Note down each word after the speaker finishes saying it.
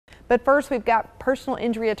But first, we've got personal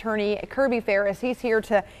injury attorney Kirby Ferris. He's here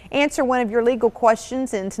to answer one of your legal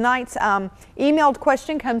questions. And tonight's emailed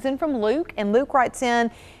question comes in from Luke. And Luke writes in,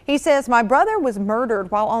 he says, my brother was murdered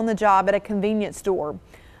while on the job at a convenience store.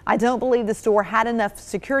 I don't believe the store had enough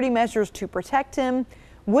security measures to protect him.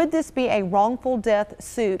 Would this be a wrongful death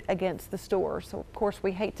suit against the store? So, of course,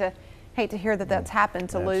 we hate to hear that that's happened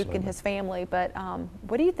to Luke and his family. But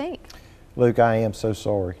what do you think? Luke, I am so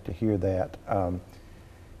sorry to hear that.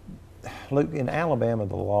 Luke, in Alabama,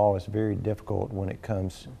 the law is very difficult when it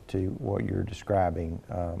comes to what you're describing.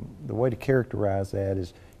 The way to characterize that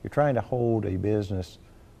is you're trying to hold a business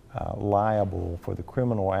liable for the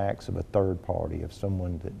criminal acts of a third party, of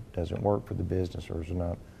someone that doesn't work for the business or is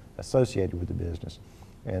not associated with the business.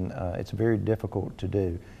 And it's very difficult to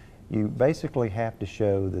do. You basically have to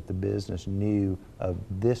show that the business knew of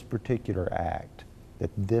this particular act, that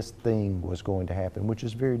this thing was going to happen, which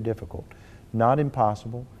is very difficult. Not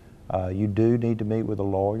impossible. You do need to meet with a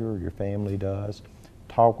lawyer, or your family does,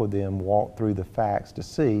 talk with them, walk through the facts to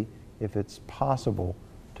see if it's possible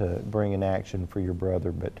to bring an action for your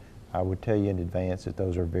brother, but I would tell you in advance that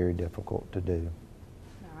those are very difficult to do.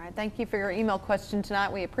 All right, thank you for your email question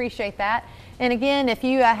tonight. We appreciate that. And again, if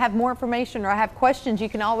you have more information or have questions, you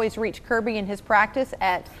can always reach Kirby and his practice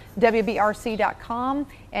at WBRC.com,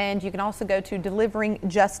 and you can also go to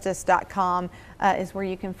deliveringjustice.com is where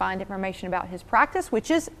you can find information about his practice, which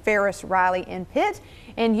is Ferris, Riley, and Pitt.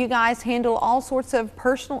 And you guys handle all sorts of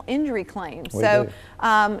personal injury claims. So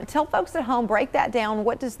tell folks at home, break that down.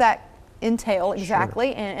 What does that entail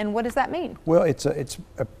exactly, sure. and what does that mean? Well, it's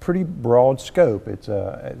a pretty broad scope.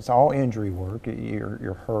 It's all injury work.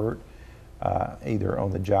 You're hurt either on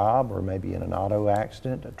the job or maybe in an auto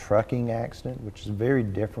accident, a trucking accident, which is very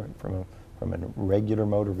different from a regular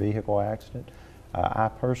motor vehicle accident. I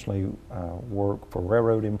personally work for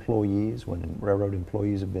railroad employees when railroad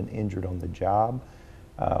employees have been injured on the job.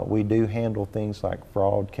 We do handle things like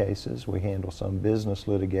fraud cases. We handle some business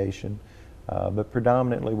litigation. But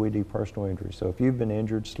predominantly we do personal injury. So if you've been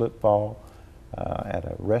injured, slip, fall at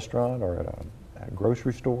a restaurant or at a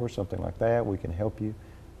grocery store, something like that, we can help you.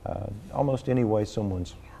 Almost any way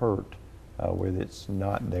someone's hurt where it's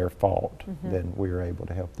not their fault, then we're able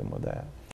to help them with that.